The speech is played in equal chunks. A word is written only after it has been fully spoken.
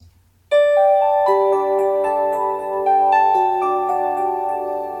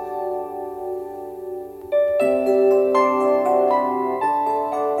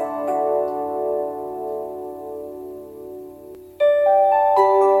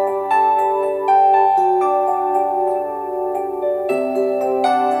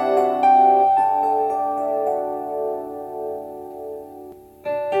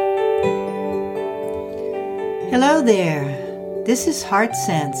This is Heart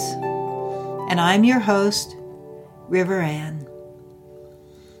Sense, and I'm your host, River Ann.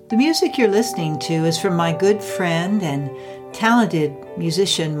 The music you're listening to is from my good friend and talented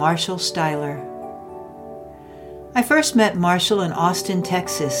musician Marshall Styler. I first met Marshall in Austin,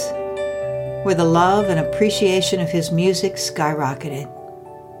 Texas, where the love and appreciation of his music skyrocketed.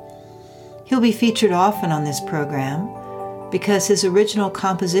 He'll be featured often on this program because his original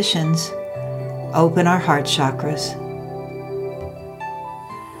compositions open our heart chakras.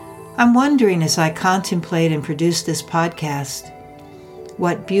 I'm wondering as I contemplate and produce this podcast,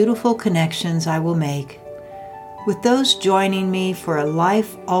 what beautiful connections I will make with those joining me for a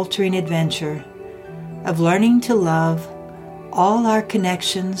life-altering adventure of learning to love all our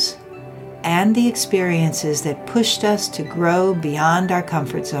connections and the experiences that pushed us to grow beyond our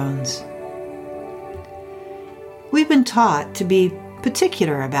comfort zones. We've been taught to be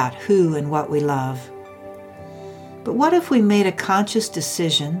particular about who and what we love. But what if we made a conscious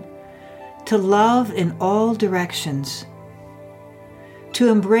decision to love in all directions, to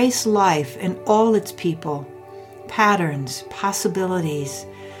embrace life and all its people, patterns, possibilities,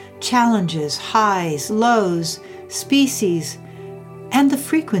 challenges, highs, lows, species, and the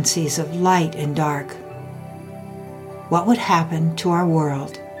frequencies of light and dark? What would happen to our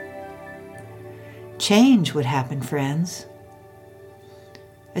world? Change would happen, friends.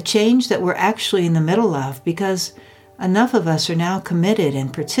 A change that we're actually in the middle of because enough of us are now committed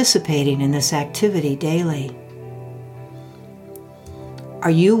and participating in this activity daily.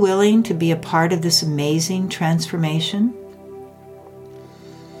 Are you willing to be a part of this amazing transformation?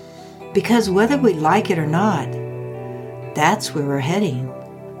 Because whether we like it or not, that's where we're heading.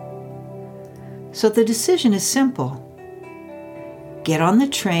 So the decision is simple. Get on the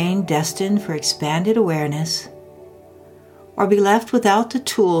train destined for expanded awareness, or be left without the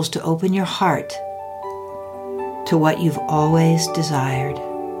tools to open your heart to what you've always desired.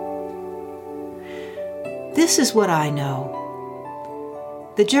 This is what I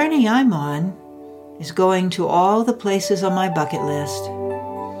know. The journey I'm on is going to all the places on my bucket list,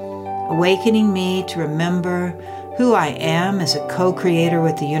 awakening me to remember who I am as a co-creator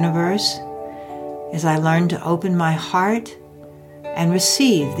with the universe, as I learn to open my heart and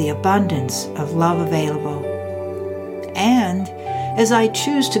receive the abundance of love available, and as I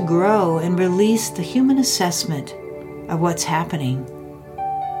choose to grow and release the human assessment of what's happening.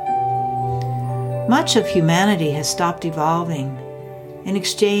 Much of humanity has stopped evolving in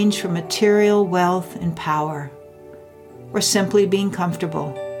exchange for material wealth and power, or simply being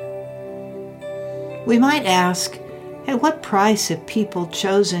comfortable. We might ask, at what price have people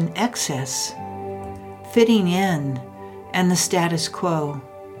chosen excess, fitting in, and the status quo?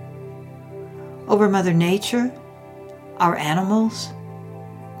 Over Mother Nature, our animals,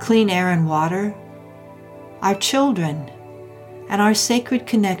 clean air and water, our children, and our sacred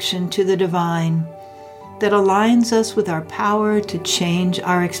connection to the divine that aligns us with our power to change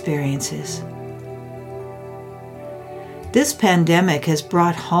our experiences. This pandemic has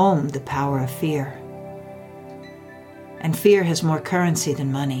brought home the power of fear. And fear has more currency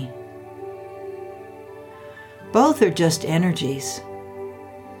than money. Both are just energies.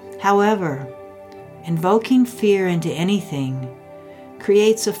 However, invoking fear into anything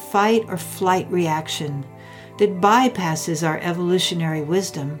creates a fight or flight reaction that bypasses our evolutionary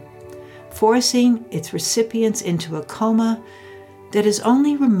wisdom, forcing its recipients into a coma that is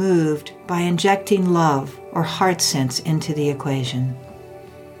only removed by injecting love or heart sense into the equation.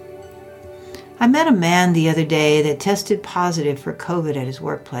 I met a man the other day that tested positive for COVID at his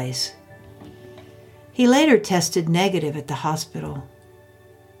workplace. He later tested negative at the hospital.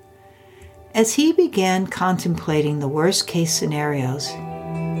 As he began contemplating the worst-case scenarios,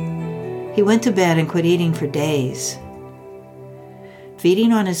 he went to bed and quit eating for days.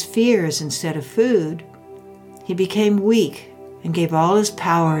 Feeding on his fears instead of food, he became weak and gave all his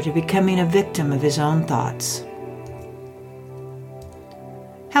power to becoming a victim of his own thoughts.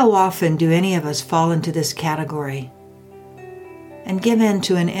 How often do any of us fall into this category and give in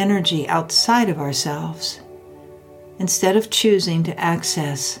to an energy outside of ourselves instead of choosing to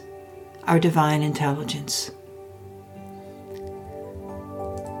access our divine intelligence?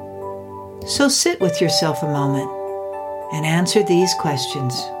 So sit with yourself a moment and answer these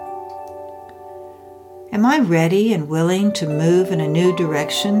questions. Am I ready and willing to move in a new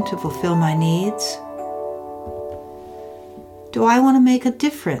direction to fulfill my needs? Do I want to make a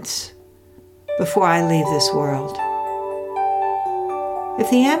difference before I leave this world? If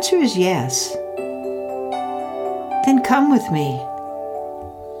the answer is yes, then come with me.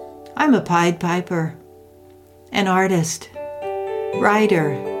 I'm a Pied Piper, an artist,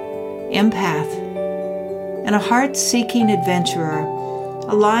 writer, empath, and a heart-seeking adventurer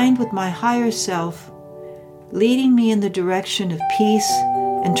aligned with my higher self, leading me in the direction of peace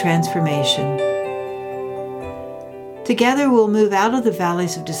and transformation. Together we'll move out of the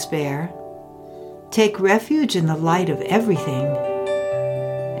valleys of despair, take refuge in the light of everything,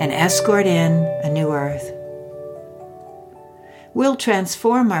 and escort in a new earth. We'll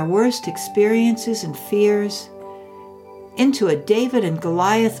transform our worst experiences and fears into a David and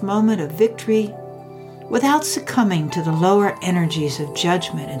Goliath moment of victory without succumbing to the lower energies of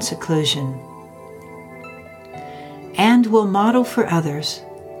judgment and seclusion. And we'll model for others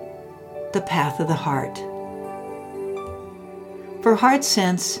the path of the heart. For heart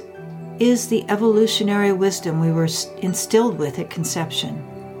sense is the evolutionary wisdom we were instilled with at conception.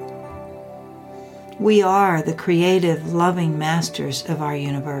 We are the creative, loving masters of our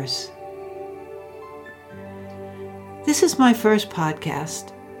universe. This is my first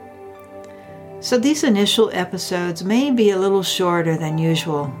podcast, so these initial episodes may be a little shorter than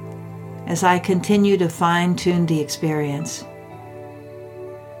usual as I continue to fine-tune the experience.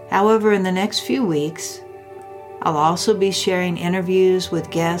 However, in the next few weeks, I'll also be sharing interviews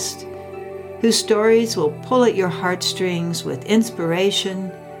with guests whose stories will pull at your heartstrings with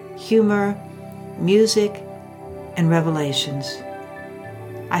inspiration, humor, music, and revelations.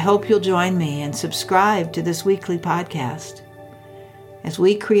 I hope you'll join me and subscribe to this weekly podcast as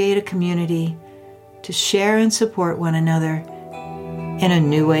we create a community to share and support one another in a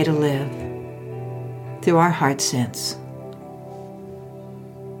new way to live through our heart sense.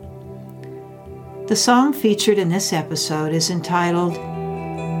 The song featured in this episode is entitled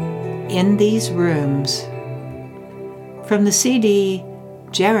In These Rooms, from the CD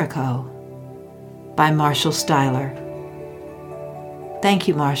Jericho by Marshall Styler. Thank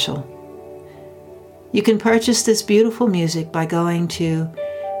you, Marshall. You can purchase this beautiful music by going to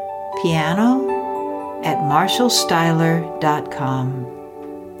piano@marshallstyler.com.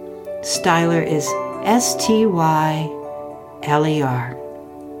 Styler is Styler.